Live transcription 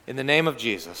In the name of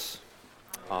Jesus,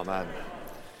 amen.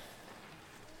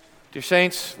 Dear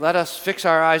saints, let us fix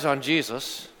our eyes on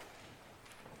Jesus,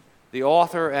 the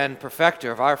author and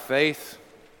perfecter of our faith,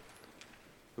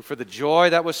 who for the joy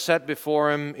that was set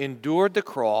before him endured the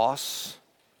cross,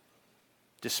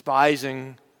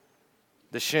 despising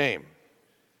the shame.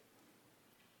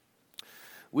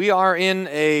 We are in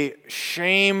a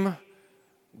shame-glory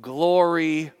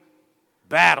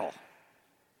battle,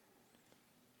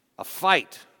 a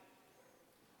fight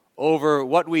over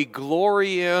what we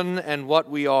glory in and what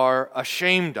we are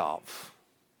ashamed of.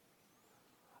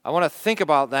 I want to think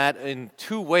about that in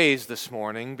two ways this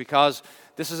morning because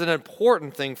this is an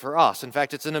important thing for us. In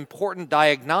fact, it's an important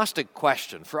diagnostic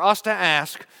question for us to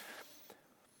ask,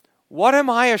 what am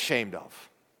I ashamed of?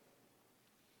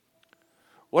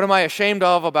 What am I ashamed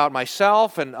of about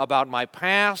myself and about my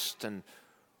past? And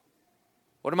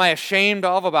what am I ashamed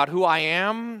of about who I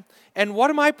am? And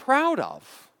what am I proud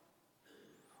of?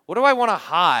 What do I want to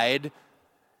hide,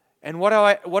 and what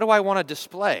do I want to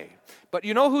display? But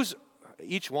you know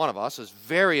each one of us is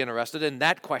very interested in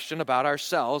that question about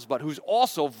ourselves, but who's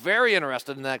also very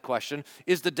interested in that question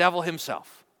is the devil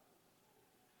himself.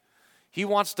 He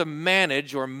wants to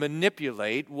manage or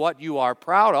manipulate what you are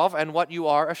proud of and what you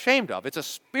are ashamed of. It's a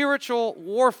spiritual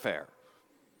warfare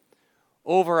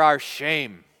over our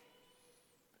shame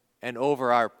and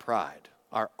over our pride,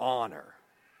 our honor.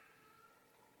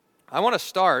 I want to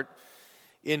start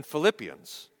in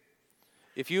Philippians.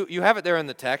 If you have it there in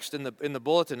the text, in the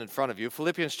bulletin in front of you,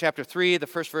 Philippians chapter 3, the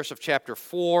first verse of chapter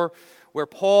 4, where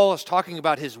Paul is talking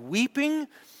about his weeping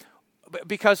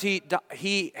because he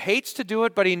hates to do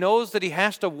it, but he knows that he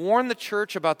has to warn the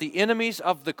church about the enemies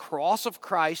of the cross of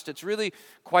Christ. It's really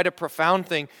quite a profound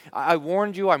thing. I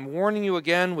warned you, I'm warning you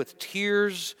again with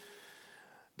tears.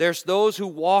 There's those who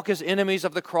walk as enemies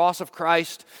of the cross of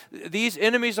Christ. These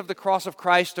enemies of the cross of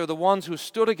Christ are the ones who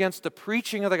stood against the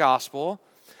preaching of the gospel.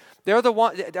 They're the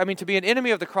one. To be an enemy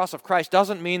of the cross of Christ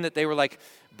doesn't mean that they were like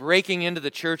breaking into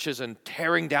the churches and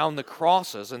tearing down the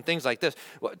crosses and things like this.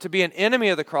 To be an enemy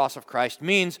of the cross of Christ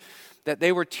means that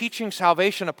they were teaching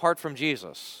salvation apart from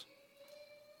Jesus.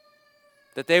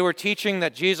 That they were teaching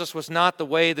that Jesus was not the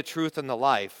way, the truth, and the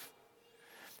life.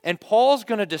 And Paul's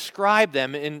going to describe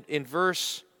them in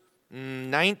verse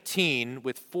 19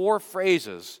 with four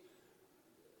phrases.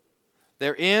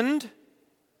 Their end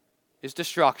is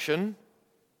destruction.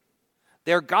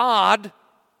 Their God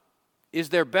is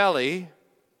their belly.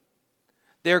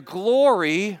 Their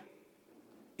glory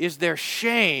is their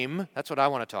shame. That's what I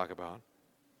want to talk about.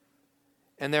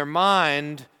 And their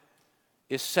mind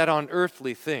is set on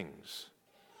earthly things.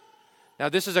 Now,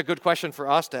 this is a good question for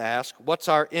us to ask. What's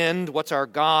our end? What's our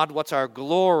God? What's our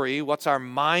glory? What's our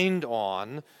mind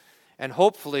on? And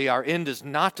hopefully our end is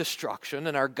not destruction,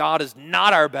 and our God is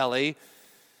not our belly,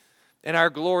 and our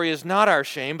glory is not our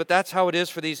shame, but that's how it is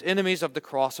for these enemies of the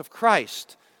cross of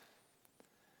Christ.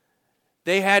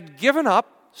 They had given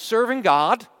up serving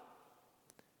God,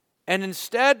 and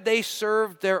instead they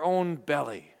served their own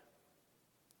belly.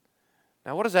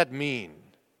 Now, what does that mean?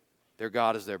 Their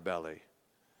God is their belly.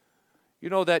 You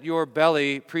know that your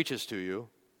belly preaches to you.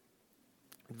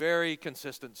 Very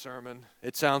consistent sermon.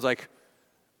 It sounds like,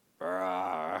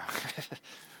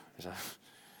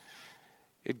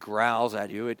 it growls at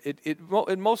you.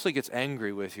 It mostly gets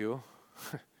angry with you.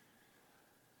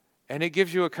 And it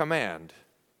gives you a command.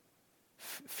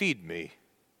 Feed me.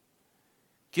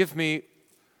 Give me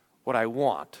what I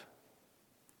want.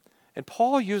 And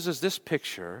Paul uses this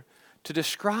picture to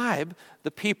describe the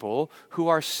people who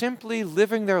are simply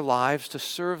living their lives to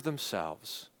serve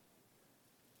themselves,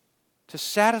 to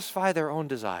satisfy their own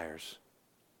desires,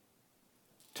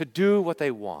 to do what they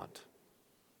want,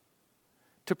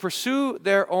 to pursue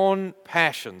their own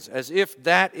passions as if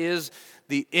that is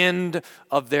the end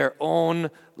of their own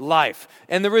life.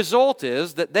 And the result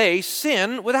is that they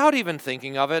sin without even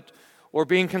thinking of it or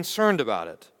being concerned about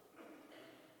it.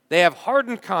 They have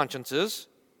hardened consciences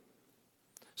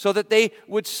so that they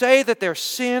would say that their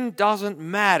sin doesn't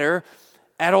matter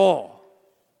at all.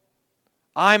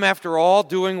 I'm, after all,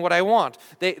 doing what I want.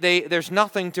 There's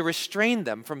nothing to restrain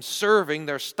them from serving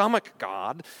their stomach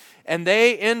god, and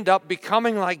they end up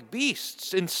becoming like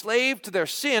beasts, enslaved to their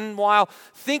sin while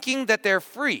thinking that they're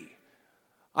free.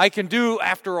 I can do,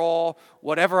 after all,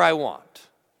 whatever I want.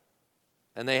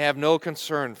 And they have no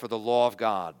concern for the law of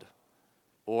God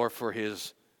or for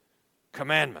His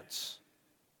commandments.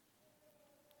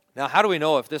 Now, how do we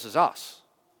know if this is us?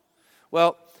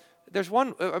 Well,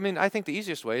 I think the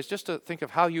easiest way is just to think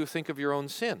of how you think of your own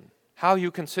sin, how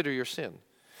you consider your sin.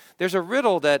 There's a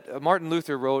riddle that Martin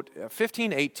Luther wrote,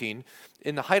 1518,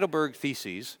 in the Heidelberg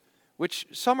Theses, which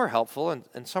some are helpful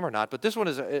and some are not, but this one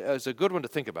is a good one to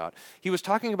think about. He was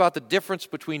talking about the difference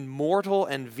between mortal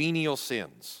and venial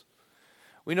sins.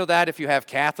 We know that if you have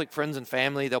Catholic friends and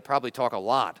family, they'll probably talk a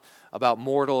lot about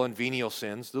mortal and venial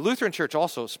sins. The Lutheran Church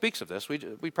also speaks of this.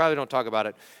 We probably don't talk about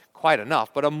it quite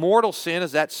enough. But a mortal sin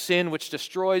is that sin which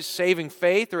destroys saving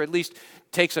faith, or at least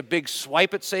takes a big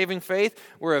swipe at saving faith,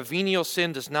 where a venial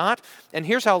sin does not. And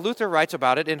here's how Luther writes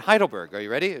about it in Heidelberg. Are you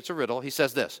ready? It's a riddle. He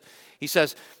says this. He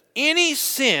says, any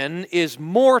sin is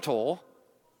mortal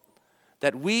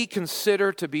that we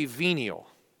consider to be venial.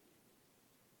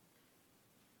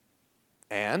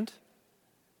 And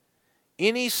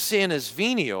any sin is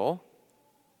venial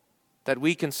that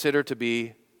we consider to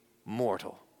be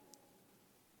mortal.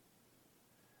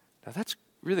 Now that's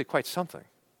really quite something.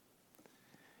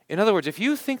 In other words, if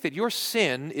you think that your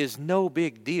sin is no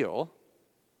big deal,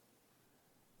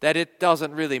 that it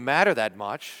doesn't really matter that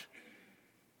much,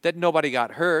 that nobody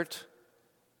got hurt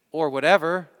or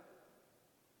whatever,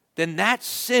 then that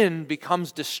sin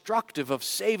becomes destructive of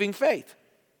saving faith.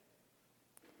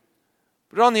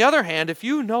 But on the other hand, if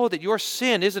you know that your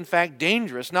sin is in fact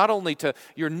dangerous, not only to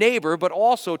your neighbor, but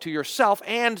also to yourself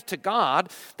and to God,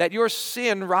 that your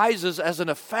sin rises as an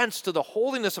offense to the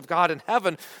holiness of God in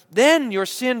heaven, then your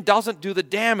sin doesn't do the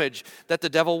damage that the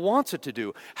devil wants it to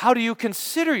do. How do you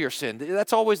consider your sin?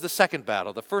 That's always the second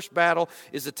battle. The first battle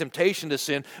is the temptation to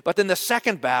sin, but then the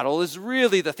second battle is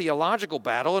really the theological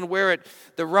battle, and where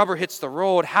the rubber hits the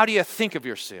road. How do you think of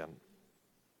your sin?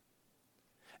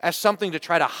 As something to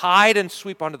try to hide and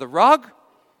sweep under the rug?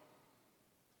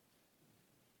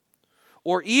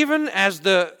 Or even as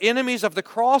the enemies of the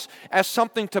cross, as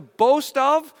something to boast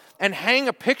of and hang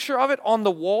a picture of it on the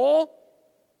wall?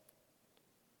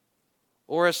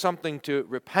 Or as something to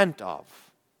repent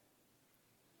of?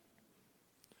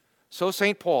 So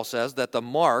St. Paul says that the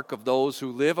mark of those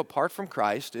who live apart from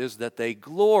Christ is that they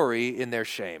glory in their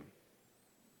shame.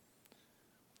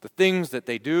 The things that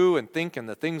they do and think and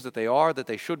the things that they are that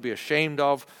they should be ashamed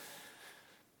of,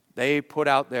 they put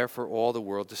out there for all the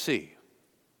world to see.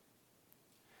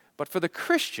 But for the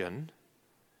Christian,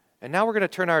 and now we're going to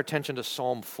turn our attention to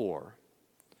Psalm 4,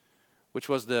 which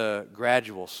was the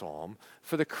gradual psalm.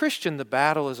 For the Christian, the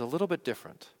battle is a little bit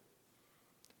different.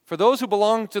 For those who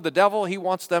belong to the devil, he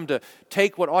wants them to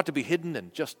take what ought to be hidden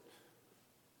and just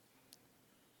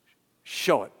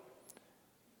show it.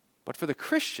 But for the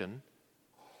Christian,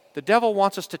 the devil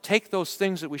wants us to take those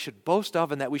things that we should boast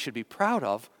of and that we should be proud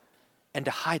of and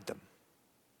to hide them.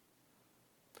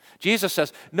 Jesus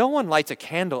says, no one lights a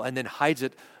candle and then hides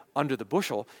it under the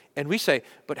bushel. And we say,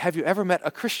 but have you ever met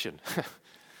a Christian?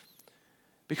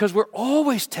 Because we're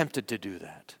always tempted to do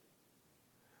that.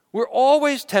 We're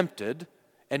always tempted,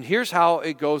 and here's how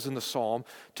it goes in the psalm,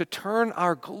 to turn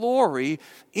our glory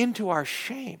into our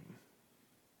shame.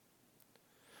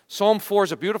 Psalm 4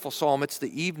 is a beautiful psalm. It's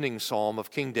the evening psalm of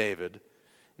King David.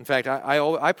 In fact,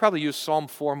 I probably use Psalm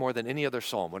 4 more than any other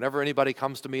psalm. Whenever anybody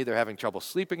comes to me, they're having trouble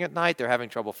sleeping at night, they're having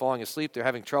trouble falling asleep, they're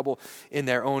having trouble in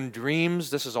their own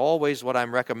dreams. This is always what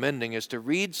I'm recommending, is to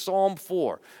read Psalm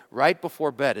 4 right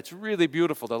before bed. It's really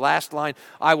beautiful. The last line,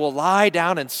 I will lie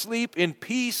down and sleep in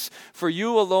peace, for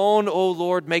you alone, O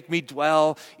Lord, make me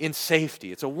dwell in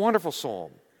safety. It's a wonderful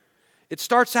psalm. It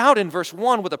starts out in verse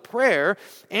 1 with a prayer.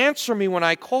 Answer me when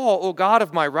I call, O God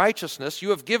of my righteousness. You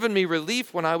have given me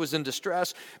relief when I was in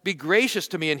distress. Be gracious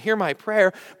to me and hear my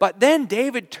prayer. But then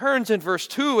David turns in verse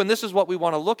 2, and this is what we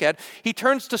want to look at. He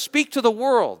turns to speak to the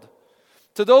world,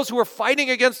 to those who are fighting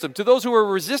against him, to those who are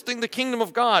resisting the kingdom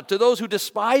of God, to those who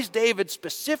despise David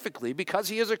specifically because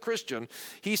he is a Christian.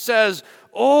 He says,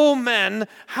 O men,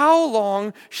 how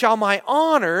long shall my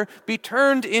honor be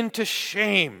turned into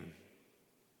shame?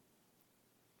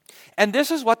 And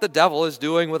this is what the devil is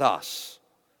doing with us.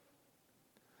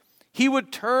 He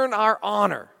would turn our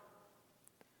honor,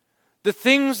 the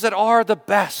things that are the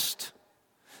best,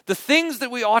 the things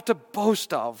that we ought to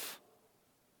boast of.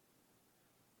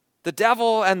 The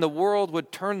devil and the world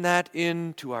would turn that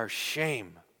into our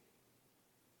shame.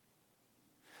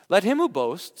 Let him who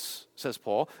boasts, says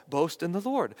Paul, boast in the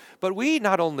Lord. But we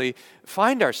not only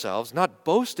find ourselves not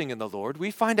boasting in the Lord,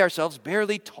 we find ourselves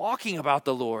barely talking about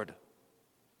the Lord.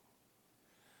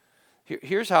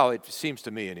 Here's how it seems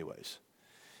to me anyways,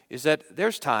 is that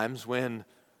there's times when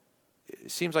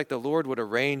it seems like the Lord would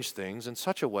arrange things in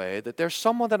such a way that there's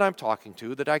someone that I'm talking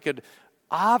to that I could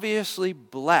obviously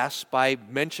bless by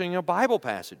mentioning a Bible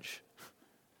passage,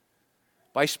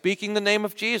 by speaking the name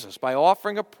of Jesus, by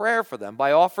offering a prayer for them,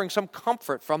 by offering some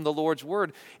comfort from the Lord's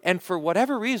word. And for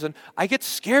whatever reason, I get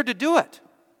scared to do it.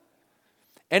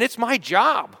 And it's my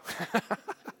job.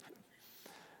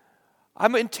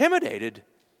 I'm intimidated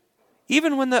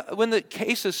even when the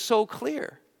case is so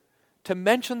clear, to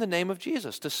mention the name of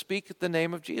Jesus, to speak the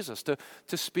name of Jesus, to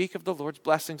speak of the Lord's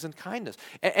blessings and kindness.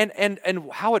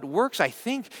 And how it works, I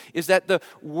think, is that the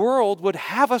world would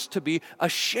have us to be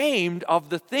ashamed of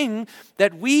the thing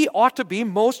that we ought to be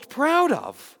most proud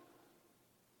of.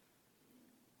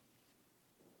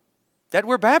 That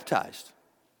we're baptized.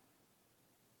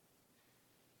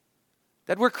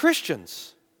 That we're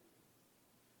Christians.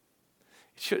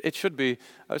 It should be.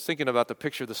 I was thinking about the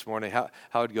picture this morning, how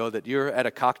it'd go that you're at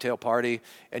a cocktail party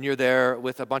and you're there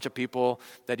with a bunch of people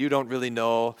that you don't really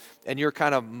know, and you're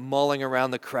kind of mulling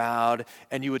around the crowd,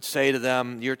 and you would say to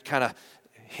them, you're kind of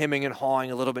hemming and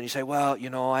hawing a little bit, and you say, well,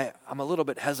 I'm a little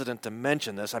bit hesitant to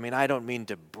mention this. I mean, I don't mean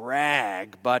to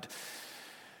brag, but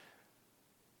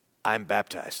I'm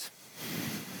baptized.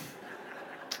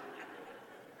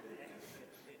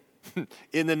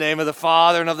 In the name of the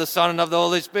Father and of the Son and of the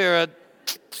Holy Spirit.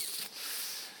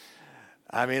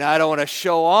 I mean, I don't want to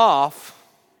show off,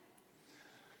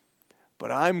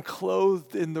 but I'm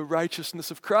clothed in the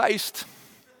righteousness of Christ.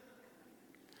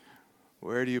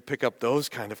 Where do you pick up those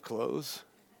kind of clothes?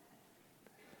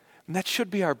 And that should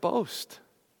be our boast.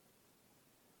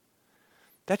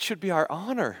 That should be our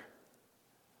honor.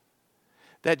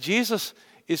 That Jesus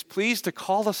is pleased to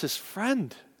call us his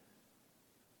friend.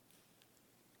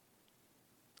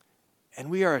 And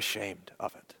we are ashamed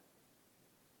of it.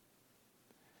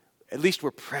 At least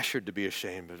we're pressured to be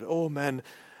ashamed of it. Oh, man,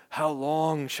 how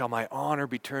long shall my honor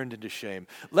be turned into shame?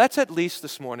 Let's at least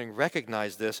this morning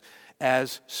recognize this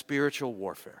as spiritual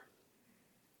warfare.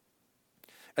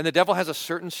 And the devil has a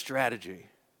certain strategy.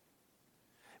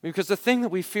 Because the thing that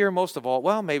we fear most of all,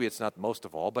 well, maybe it's not most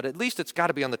of all, but at least it's got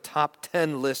to be on the top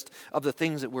 10 list of the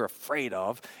things that we're afraid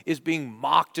of, is being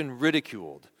mocked and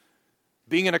ridiculed.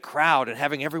 Being in a crowd and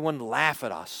having everyone laugh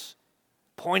at us,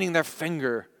 pointing their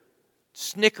finger,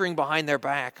 snickering behind their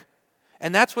back.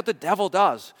 And that's what the devil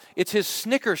does. It's his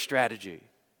snicker strategy.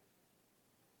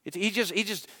 He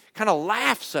just kind of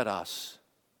laughs at us.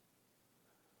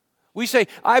 We say,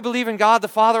 I believe in God the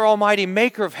Father Almighty,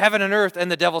 maker of heaven and earth. And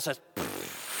the devil says,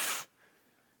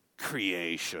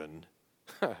 creation.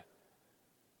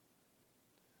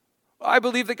 I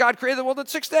believe that God created the world in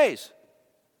 6 days.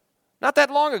 Not that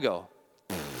long ago.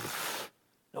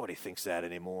 Nobody thinks that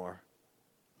anymore.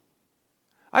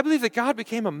 I believe that God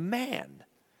became a man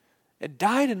and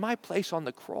died in my place on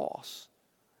the cross.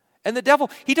 And the devil,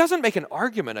 he doesn't make an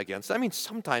argument against it. I mean,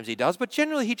 sometimes he does, but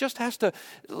generally he just has to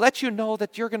let you know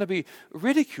that you're going to be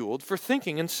ridiculed for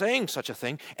thinking and saying such a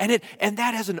thing. And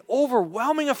that has an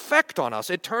overwhelming effect on us.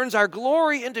 It turns our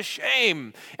glory into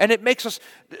shame. And it makes us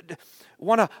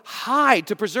want to hide,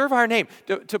 to preserve our name,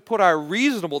 to put our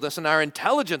reasonableness and our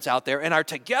intelligence out there and our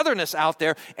togetherness out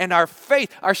there and our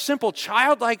faith, our simple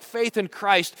childlike faith in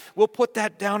Christ, we'll put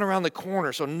that down around the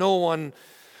corner so no one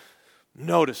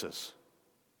notices.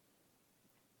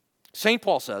 St.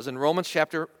 Paul says in Romans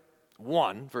chapter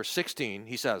 1, verse 16,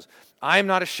 he says, I am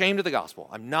not ashamed of the gospel.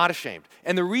 I'm not ashamed.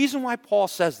 And the reason why Paul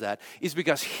says that is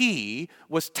because he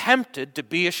was tempted to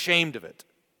be ashamed of it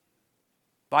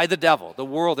by the devil, the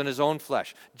world, and his own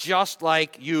flesh, just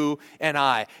like you and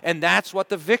I. And that's what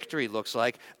the victory looks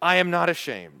like. I am not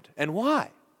ashamed. And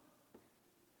why?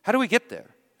 How do we get there?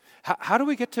 How do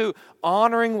we get to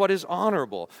honoring what is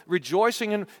honorable,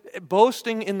 rejoicing and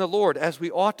boasting in the Lord as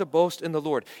we ought to boast in the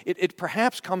Lord? It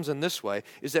perhaps comes in this way,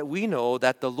 is that we know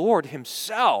that the Lord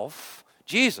himself,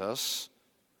 Jesus,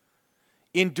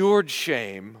 endured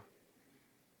shame,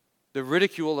 the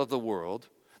ridicule of the world,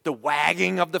 the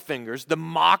wagging of the fingers, the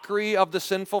mockery of the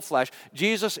sinful flesh.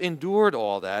 Jesus endured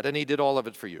all that, and he did all of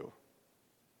it for you.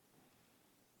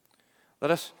 Let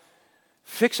us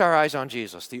fix our eyes on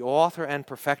Jesus, the author and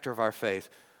perfecter of our faith,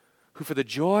 who for the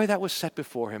joy that was set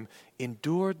before him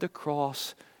endured the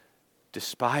cross,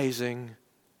 despising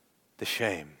the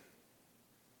shame.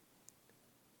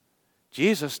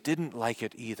 Jesus didn't like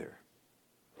it either.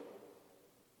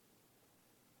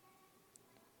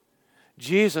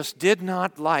 Jesus did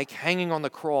not like hanging on the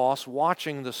cross,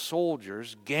 watching the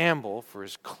soldiers gamble for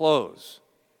his clothes.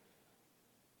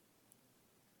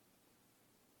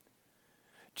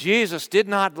 Jesus did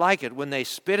not like it when they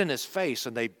spit in his face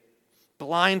and they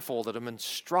blindfolded him and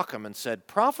struck him and said,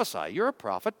 prophesy, you're a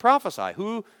prophet, prophesy.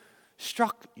 Who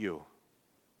struck you?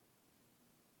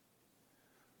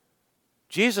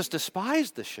 Jesus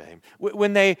despised the shame.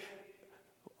 When they,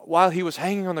 while he was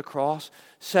hanging on the cross,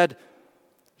 said,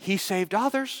 he saved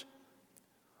others,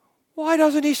 why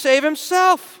doesn't he save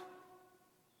himself?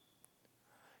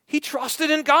 He trusted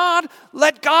in God.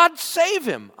 Let God save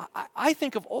him. I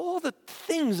think of all the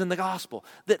things in the gospel,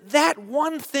 that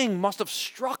one thing must have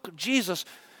struck Jesus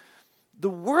the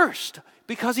worst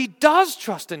because he does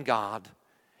trust in God.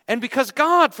 And because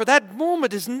God, for that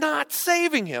moment, is not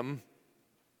saving him.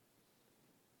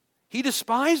 He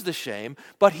despised the shame,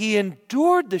 but he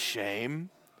endured the shame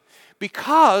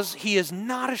because he is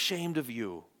not ashamed of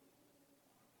you.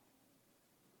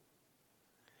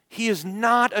 He is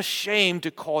not ashamed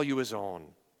to call you his own.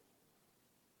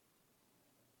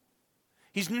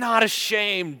 He's not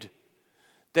ashamed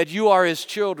that you are his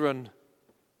children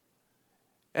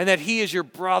and that he is your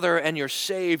brother and your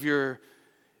Savior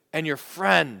and your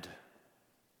friend.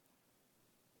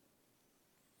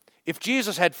 If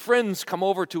Jesus had friends come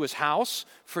over to his house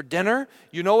for dinner,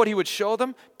 you know what he would show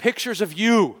them? Pictures of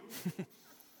you.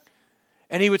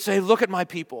 And he would say, look at my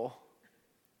people.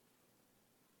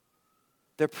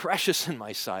 They're precious in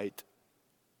my sight.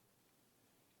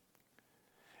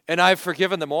 And I've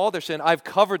forgiven them all their sin. I've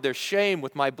covered their shame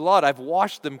with my blood. I've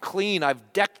washed them clean.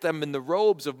 I've decked them in the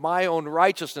robes of my own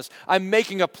righteousness. I'm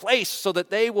making a place so that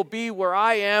they will be where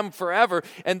I am forever,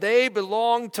 and they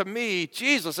belong to me.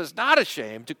 Jesus is not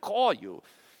ashamed to call you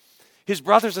his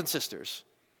brothers and sisters.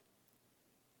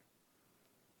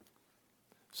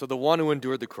 So the one who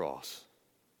endured the cross,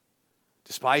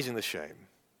 despising the shame,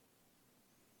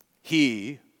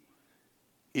 he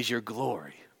is your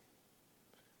glory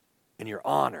and your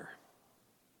honor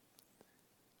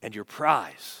and your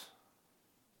prize.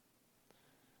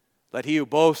 Let he who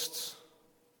boasts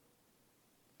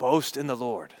boast in the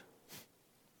Lord.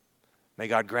 May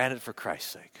God grant it for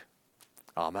Christ's sake.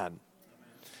 Amen. And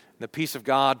the peace of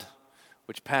God,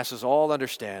 which passes all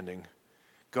understanding,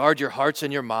 guard your hearts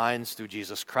and your minds through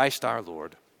Jesus Christ our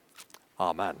Lord.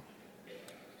 Amen.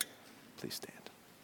 Please stand.